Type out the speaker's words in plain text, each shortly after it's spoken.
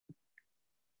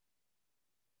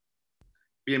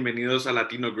Bienvenidos a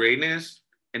Latino Greatness.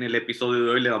 En el episodio de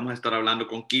hoy le vamos a estar hablando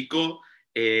con Kiko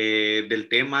del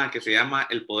tema que se llama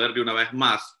El poder de una vez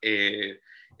más.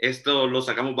 Esto lo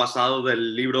sacamos basado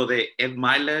del libro de Ed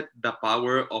Mylett, The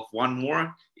Power of One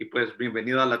More. Y pues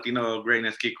bienvenido a Latino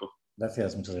Greatness, Kiko.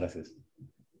 Gracias, muchas gracias.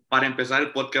 Para empezar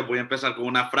el podcast voy a empezar con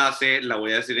una frase, la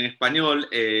voy a decir en español,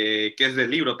 que es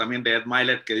del libro también de Ed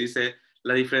Mylett, que dice: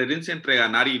 la diferencia entre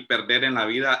ganar y perder en la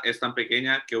vida es tan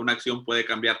pequeña que una acción puede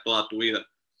cambiar toda tu vida.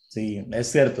 Sí, es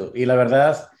cierto. Y la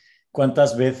verdad,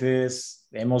 ¿cuántas veces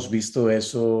hemos visto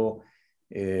eso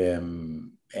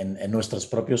en nuestros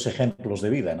propios ejemplos de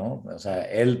vida, ¿no? O sea,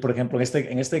 él, por ejemplo,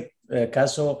 en este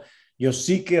caso, yo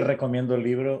sí que recomiendo el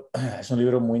libro. Es un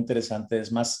libro muy interesante.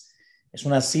 Es más, es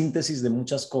una síntesis de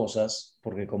muchas cosas,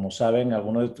 porque como saben,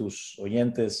 algunos de tus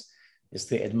oyentes,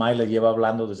 Ed Mylett lleva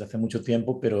hablando desde hace mucho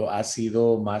tiempo, pero ha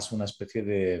sido más una especie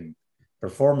de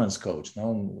performance coach,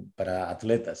 ¿no? Para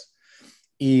atletas.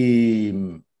 Y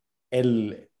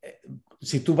el,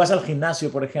 si tú vas al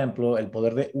gimnasio, por ejemplo, el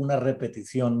poder de una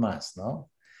repetición más, ¿no?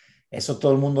 Eso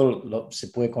todo el mundo se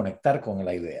puede conectar con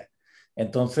la idea.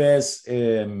 Entonces,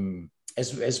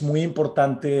 es muy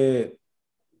importante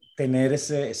tener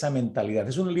esa mentalidad.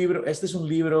 Este es un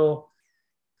libro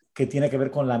que tiene que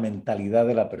ver con la mentalidad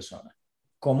de la persona.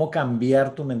 Cómo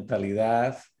cambiar tu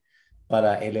mentalidad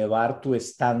para elevar tu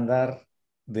estándar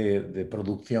de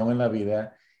producción en la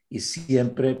vida y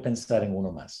siempre pensar en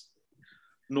uno más.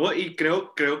 No, y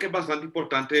creo que es bastante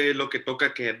importante lo que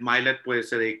toca, que Ed Mylett pues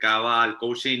se dedicaba al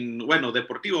coaching, bueno,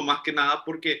 deportivo más que nada,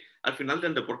 porque al final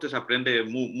del deporte se aprende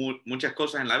muchas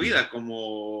cosas en la vida,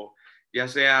 como ya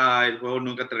sea el juego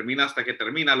nunca termina hasta que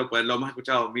termina, lo hemos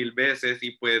escuchado mil veces,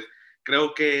 y pues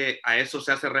creo que a eso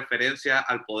se hace referencia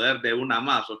al poder de una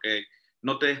más, ¿ok?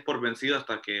 No te des por vencido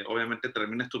hasta que obviamente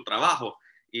termines tu trabajo,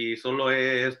 y solo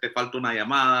te falta una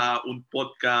llamada, un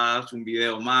podcast, un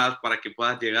video más para que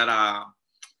puedas llegar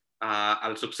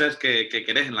al suceso que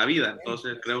querés en la vida.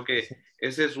 Entonces creo que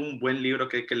ese es un buen libro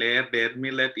que hay que leer de Ed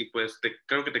Mylett, y pues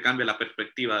creo que te cambia la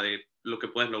perspectiva de lo que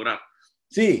puedes lograr.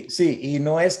 Sí, sí, y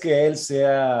no es que él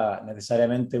sea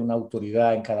necesariamente una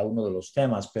autoridad en cada uno de los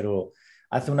temas, pero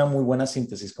hace una muy buena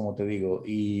síntesis, como te digo.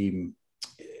 Y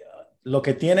lo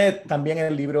que tiene también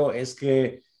el libro es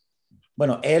que,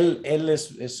 bueno, él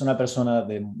es una persona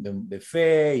de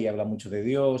fe y habla mucho de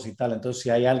Dios y tal. Entonces,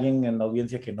 si hay alguien en la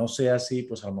audiencia que no sea así,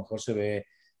 pues a lo mejor se ve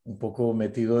un poco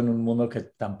metido en un mundo que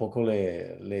tampoco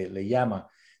le llama.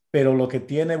 Pero lo que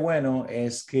tiene bueno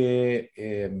es que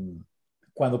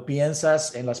cuando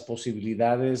piensas en las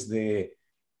posibilidades de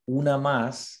una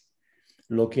más,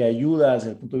 lo que ayuda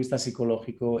desde el punto de vista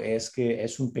psicológico es que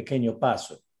es un pequeño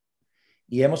paso.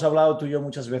 Y hemos hablado tú y yo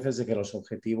muchas veces de que los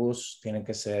objetivos tienen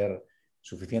que ser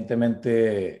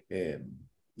suficientemente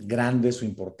grandes o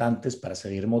importantes para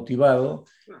seguir motivado,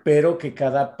 pero que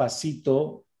cada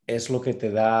pasito es lo que te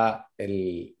da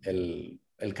el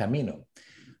camino.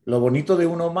 Lo bonito de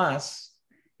uno más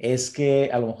es que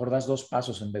a lo mejor das dos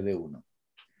pasos en vez de uno.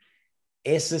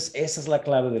 Esa es la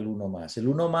clave del uno más. El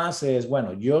uno más es,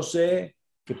 bueno, yo sé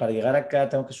que para llegar acá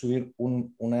tengo que subir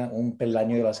un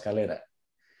peldaño de la escalera,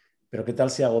 pero ¿qué tal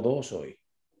si hago dos hoy?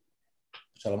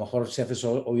 Pues a lo mejor si haces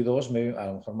hoy dos, a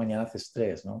lo mejor mañana haces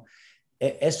tres, ¿no?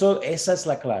 Esa es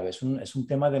la clave, es un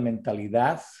tema de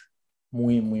mentalidad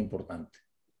muy, muy importante.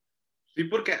 Sí,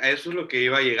 porque a eso es lo que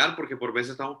iba a llegar, porque por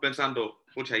veces estamos pensando,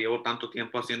 pucha, llevo tanto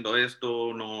tiempo haciendo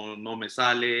esto, no me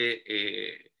sale,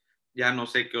 ya no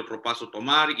sé qué otro paso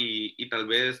tomar, y tal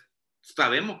vez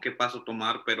sabemos qué paso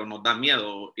tomar, pero nos da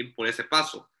miedo ir por ese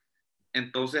paso.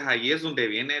 Entonces ahí es donde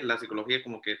viene la psicología,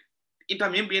 como que, y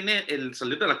también viene el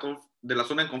salir de la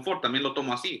zona de confort, también lo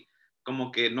tomo así,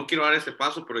 como que no quiero dar ese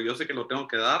paso, pero yo sé que lo tengo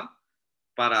que dar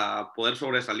para poder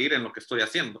sobresalir en lo que estoy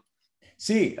haciendo.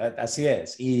 Sí, así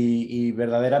es. Y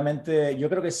verdaderamente yo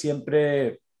creo que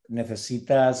siempre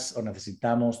necesitas o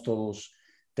necesitamos todos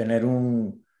tener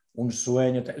un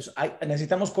sueño.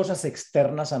 Necesitamos cosas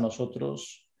externas a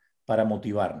nosotros para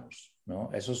motivarnos, ¿no?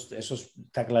 Eso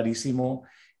está clarísimo.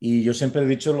 Y yo siempre he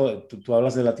dicho, tú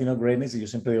hablas de Latino Greatness y yo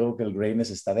siempre digo que el greatness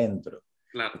está dentro,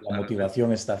 Claro, la claramente.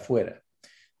 motivación está afuera.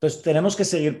 Entonces, tenemos que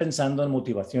seguir pensando en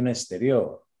motivación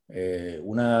exterior,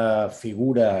 una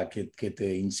figura que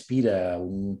te inspira,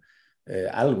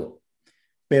 algo.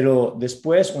 Pero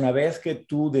después, una vez que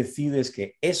tú decides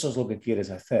que eso es lo que quieres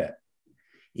hacer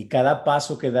y cada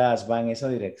paso que das va en esa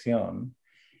dirección,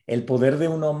 el poder de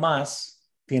uno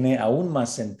más tiene aún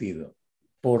más sentido,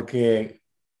 porque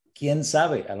quién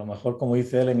sabe, a lo mejor como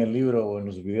dice él en el libro o en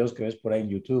los videos que ves por ahí en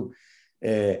YouTube,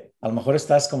 a lo mejor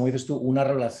estás, como dices tú, una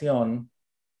relación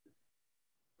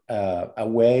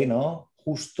away, ¿no?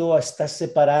 Justo estás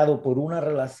separado por una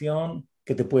relación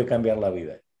que te puede cambiar la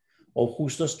vida. O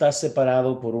justo estás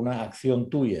separado por una acción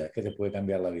tuya que te puede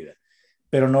cambiar la vida.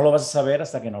 Pero no lo vas a saber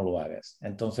hasta que no lo hagas.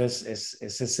 Entonces,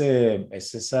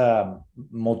 es esa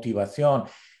motivación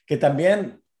que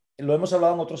también lo hemos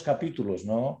hablado en otros capítulos,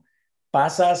 ¿no?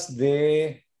 Pasas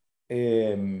de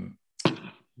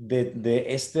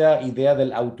esta idea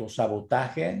del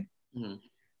autosabotaje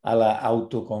a la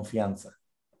autoconfianza,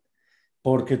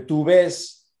 porque tú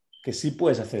ves que sí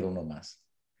puedes hacer uno más.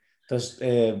 Entonces,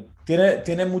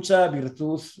 tiene mucha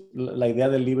virtud la idea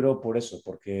del libro por eso,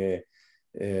 porque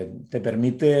te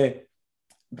permite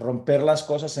romper las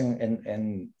cosas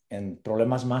en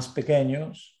problemas más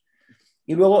pequeños.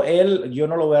 Y luego yo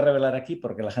no lo voy a revelar aquí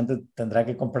porque la gente tendrá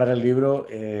que comprar el libro,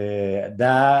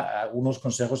 da unos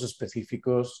consejos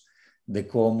específicos de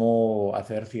cómo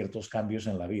hacer ciertos cambios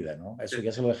en la vida, ¿no? Eso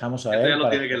ya se lo dejamos a Eso ya él lo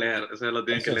para tiene que que... leer, eso ya lo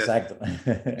tiene que leer. Exacto.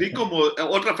 Sí, como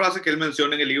otra frase que él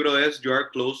menciona en el libro es, you are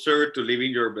closer to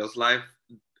living your best life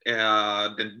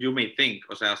than you may think.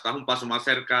 O sea, estás un paso más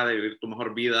cerca de vivir tu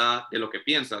mejor vida de lo que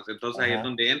piensas. Entonces ahí es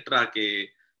donde entra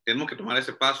que tenemos que tomar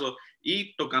ese paso.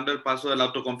 Y tocando el paso de la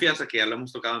autoconfianza, que ya lo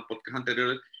hemos tocado en podcasts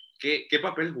anteriores, ¿qué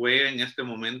papel juega en este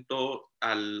momento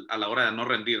a la hora de no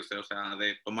rendirse? O sea,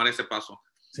 de tomar ese paso.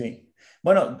 Sí.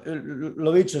 Bueno,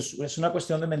 lo dicho, es una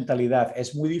cuestión de mentalidad.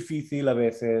 Es muy difícil a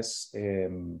veces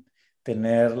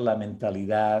tener la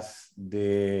mentalidad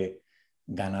de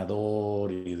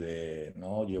ganador y de,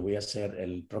 ¿no? Yo voy a ser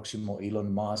el próximo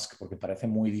Elon Musk porque parece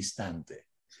muy distante.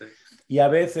 Sí. Y a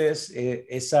veces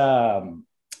esa,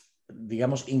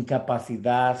 digamos,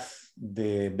 incapacidad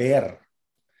de ver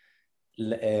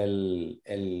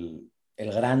el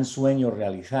gran sueño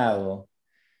realizado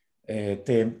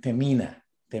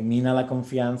te mina la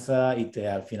confianza y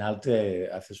al final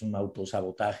te haces un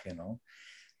autosabotaje, ¿no?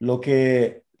 Lo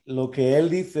que él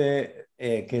dice,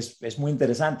 que es muy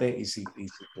interesante, y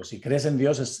pues, si crees en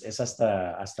Dios es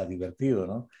hasta divertido,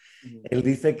 ¿no? Él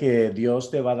dice que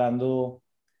Dios te va dando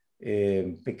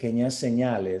pequeñas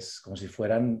señales, como si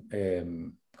fueran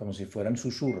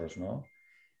susurros, ¿no?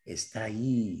 Está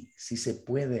ahí, sí se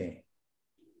puede,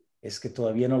 es que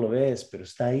todavía no lo ves, pero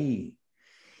está ahí.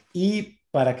 Y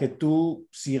para que tú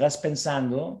sigas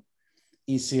pensando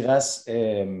y sigas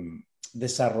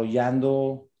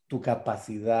desarrollando tu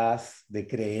capacidad de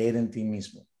creer en ti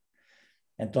mismo.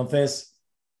 Entonces,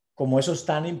 como eso es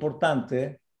tan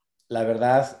importante, la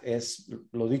verdad es,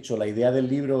 lo dicho, la idea del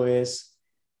libro es,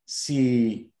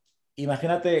 si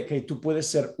imagínate que tú puedes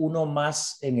ser uno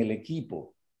más en el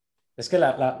equipo. Es que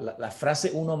la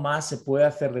frase uno más se puede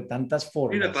hacer de tantas Mira,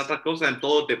 formas. tantas cosas en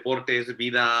todos deportes,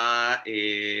 vida,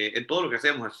 en todo lo que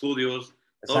hacemos, estudios,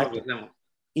 todo lo que Exacto. hacemos.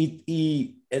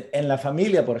 Y en la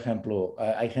familia, por ejemplo,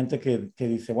 hay gente que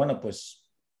dice, bueno, pues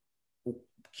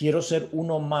quiero ser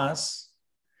uno más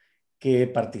que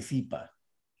participa,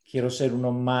 quiero ser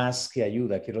uno más que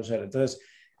ayuda, quiero ser... Entonces,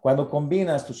 cuando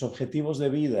combinas tus objetivos de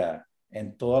vida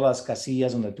en todas las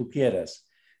casillas donde tú quieras,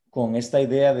 con esta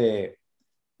idea de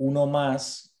uno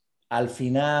más, al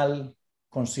final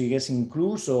consigues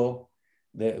incluso,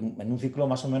 en un ciclo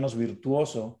más o menos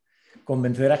virtuoso,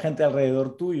 convencer a gente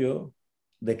alrededor tuyo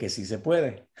de que sí se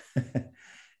puede. Sí,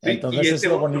 y Entonces es ese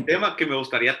es lo otro bonito. tema que me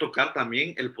gustaría tocar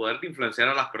también, el poder de influenciar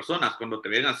a las personas. Cuando te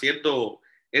ven haciendo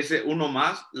ese uno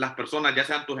más, las personas, ya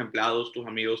sean tus empleados, tus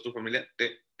amigos, tu familia,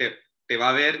 te va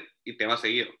a ver y te va a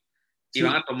seguir. Y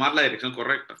van a Sí, tomar la dirección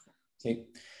correcta.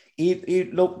 sí.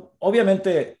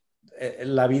 Obviamente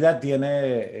la vida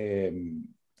tiene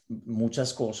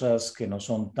muchas cosas que no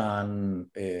son tan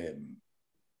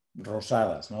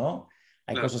rosadas, ¿no?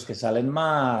 Hay Claro. cosas que salen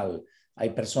mal, hay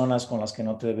personas con las que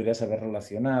no te deberías haber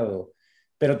relacionado,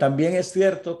 pero también es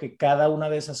cierto que cada una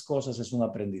de esas cosas es un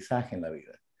aprendizaje en la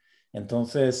vida.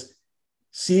 Entonces,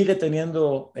 sigue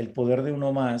teniendo el poder de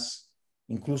uno más,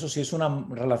 incluso si es una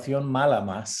relación mala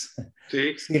más,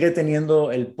 Sí, sigue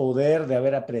teniendo el poder de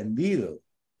haber aprendido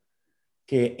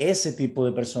que ese tipo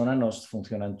de persona no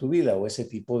funciona en tu vida o ese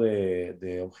tipo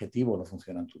de objetivo no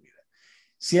funciona en tu vida.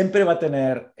 Siempre va a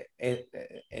tener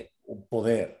un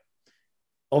poder.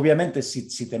 Obviamente,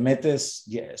 si te metes,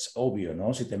 es obvio,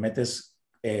 ¿no? Si te metes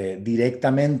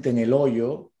directamente en el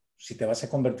hoyo, si te vas a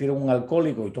convertir en un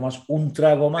alcohólico y tomas un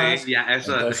trago sí, más, ya,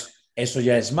 eso. entonces eso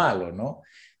ya es malo, ¿no?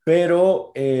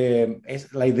 Pero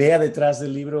la idea detrás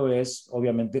del libro es,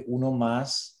 obviamente, uno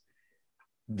más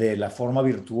de la forma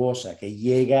virtuosa que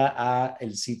llega a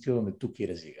el sitio donde tú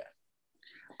quieres llegar.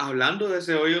 Hablando de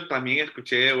ese hoyo, también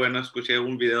escuché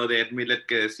un video de Ed Mylett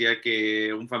que decía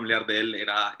que un familiar de él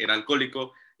era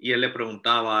alcohólico y él le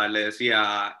preguntaba, le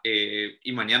decía,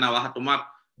 ¿y mañana vas a tomar?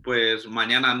 Pues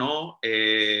mañana no,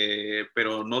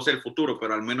 pero no sé el futuro,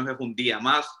 pero al menos es un día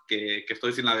más que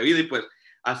estoy sin la bebida y pues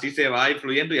así se va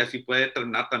influyendo y así puede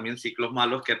terminar también ciclos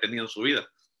malos que ha tenido en su vida.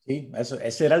 Sí, eso,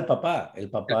 ese era el papá. El El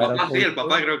papá era el papá, sí, el papá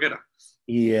coach. creo que era.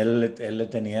 Y él le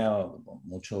tenía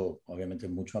mucho, obviamente,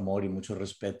 mucho amor y mucho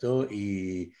respeto.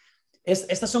 Y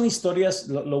estas son historias,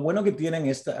 lo bueno que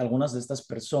tienen algunas de estas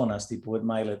personas, tipo Ed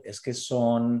Mylett, es que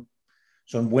son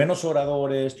buenos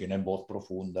oradores, tienen voz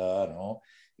profunda, ¿no?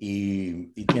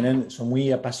 Son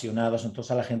muy apasionados,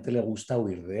 entonces a la gente le gusta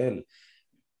oír de él.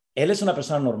 Él es una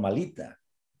persona normalita,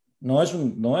 no es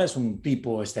un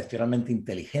tipo excepcionalmente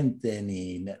inteligente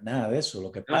ni nada de eso.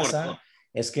 Lo que Amor, pasa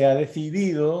es que ha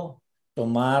decidido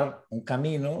tomar un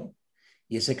camino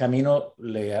y ese camino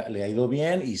le ha ido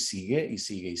bien y sigue y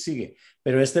sigue y sigue.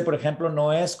 Pero este, por ejemplo,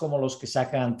 no es como los que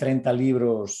sacan 30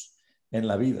 libros en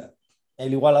la vida.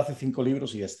 Él igual hace 5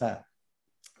 libros y ya está.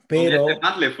 con este Pero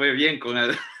más le fue bien con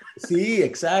él. sí,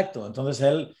 exacto. Entonces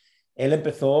él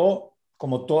empezó,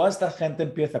 como toda esta gente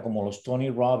empieza, como los Tony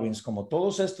Robbins, como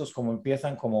todos estos, como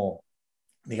empiezan como,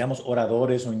 digamos,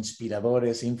 oradores o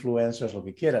inspiradores, influencers, lo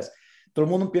que quieras. Todo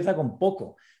el mundo empieza con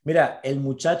poco. Mira, el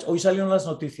muchacho, hoy salieron las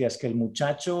noticias que el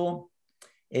muchacho,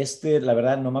 la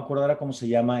verdad, no me acuerdo ahora cómo se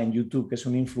llama en YouTube, que es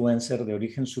un influencer de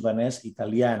origen sudanés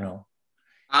italiano.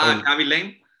 Ah, El, Kaby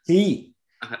Lane. sí,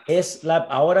 Ajá.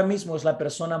 ahora mismo es la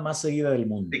persona más seguida del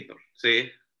mundo, Víctor, sí.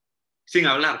 Sin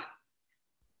hablar.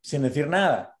 sin decir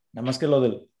nada, nada más que lo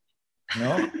del,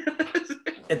 ¿no?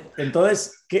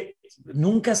 Entonces,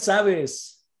 nunca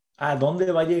sabes a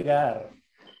dónde va a llegar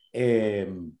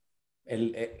eh,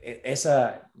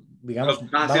 esa, Lo digamos, que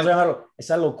estás vamos a haciendo. llamarlo,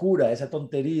 esa locura, esa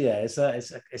tontería,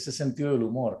 ese sentido del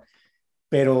humor.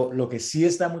 Pero lo que sí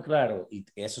está muy claro, y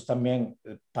eso es también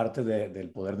parte del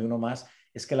poder de uno más,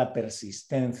 es que la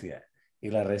persistencia y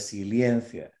la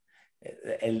resiliencia,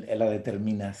 la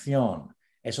determinación,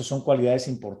 esos son cualidades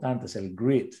importantes, el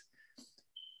grit,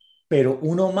 pero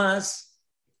uno más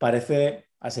parece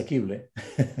asequible.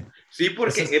 Sí, Eso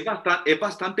porque es, es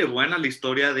bastante buena la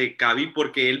historia de Cavi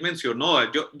porque él mencionó,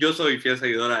 yo soy fiel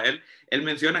seguidor a él, él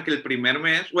menciona que el primer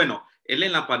mes, bueno, él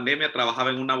en la pandemia trabajaba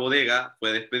en una bodega,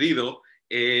 fue despedido,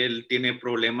 él tiene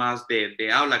problemas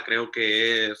de habla, creo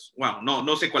que es, bueno,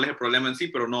 no sé cuál es el problema en sí,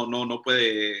 pero no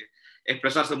puede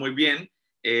expresarse muy bien.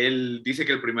 Él dice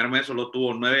que el primer mes solo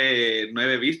tuvo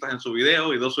nueve vistas en su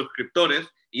video y 2 suscriptores,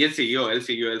 y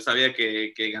él sabía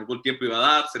que en algún tiempo iba a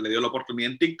dar, se le dio la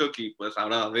oportunidad en TikTok y pues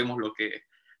ahora vemos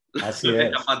así lo que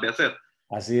es es, capaz de hacer.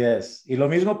 así es. Y lo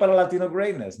mismo para Latino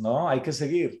Greatness, ¿no? Hay que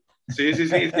seguir. Sí, sí,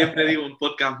 sí, siempre digo un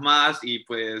podcast más y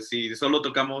pues si solo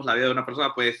tocamos la vida de una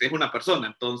persona, pues es una persona,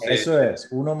 entonces Eso es,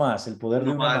 uno más, el poder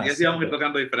de uno uno más. Y más, así vamos a ir siempre.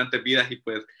 tocando diferentes vidas y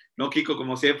pues, no, Kiko,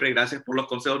 como siempre, gracias por los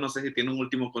consejos. No sé si tiene un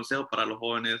último consejo para los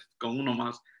jóvenes con uno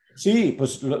más. Sí,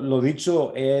 pues lo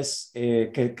dicho es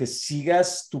que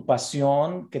sigas tu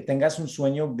pasión, que tengas un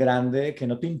sueño grande, que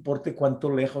no te importe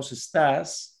cuánto lejos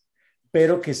estás,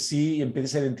 pero que sí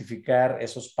empieces a identificar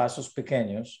esos pasos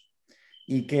pequeños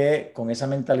y que con esa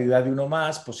mentalidad de uno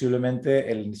más, posiblemente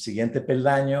el siguiente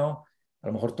peldaño, a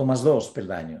lo mejor tomas 2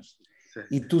 peldaños. Sí,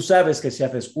 Y tú sabes que si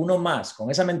haces uno más, con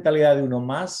esa mentalidad de uno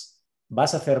más,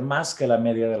 vas a hacer más que la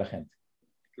media de la gente.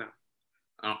 claro.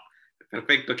 No,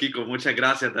 perfecto, Kiko, muchas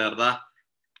gracias, de verdad.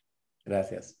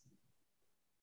 Gracias.